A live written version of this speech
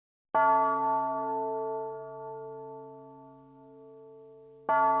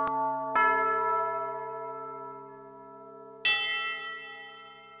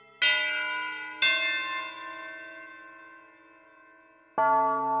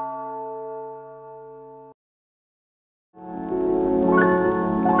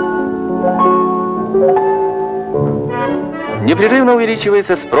Непрерывно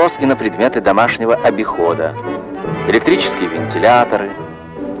увеличивается спрос и на предметы домашнего обихода. Электрические вентиляторы,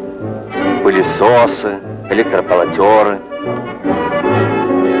 пылесосы, электрополотеры.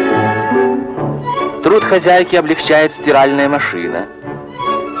 Труд хозяйки облегчает стиральная машина.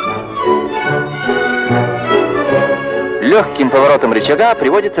 Легким поворотом рычага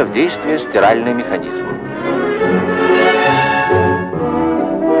приводится в действие стиральный механизм.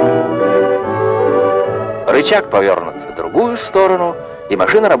 Рычаг повернут в другую сторону, и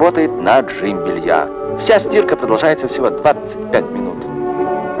машина работает на отжим белья. Вся стирка продолжается всего 25 минут.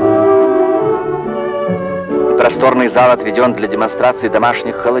 Просторный зал отведен для демонстрации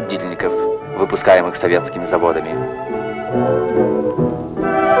домашних холодильников, выпускаемых советскими заводами.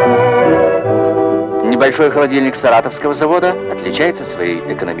 Небольшой холодильник Саратовского завода отличается своей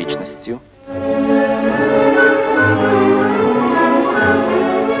экономичностью.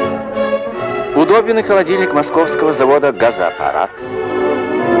 Удобен и холодильник Московского завода «Газоаппарат».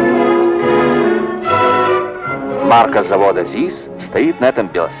 Марка завода ЗИС стоит на этом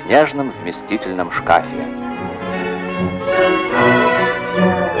белоснежном вместительном шкафе.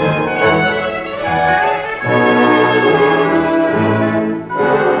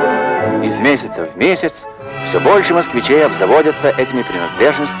 Из месяца в месяц все больше москвичей обзаводятся этими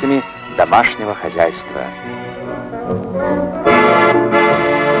принадлежностями домашнего хозяйства.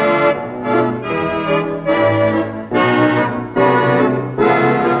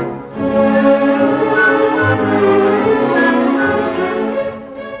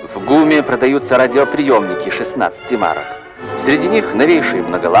 В ГУМе продаются радиоприемники 16 марок. Среди них новейшие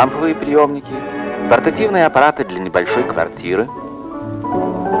многоламповые приемники, портативные аппараты для небольшой квартиры,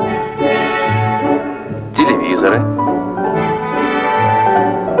 телевизоры.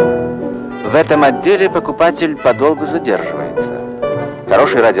 В этом отделе покупатель подолгу задерживается.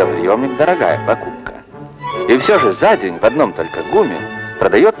 Хороший радиоприемник – дорогая покупка. И все же за день в одном только ГУМе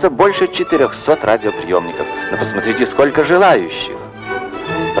продается больше 400 радиоприемников. Но посмотрите, сколько желающих.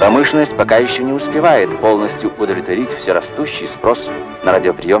 Промышленность пока еще не успевает полностью удовлетворить всерастущий спрос на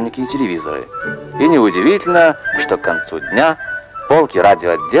радиоприемники и телевизоры. И неудивительно, что к концу дня полки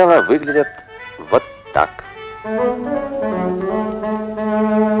радиоотдела выглядят вот так.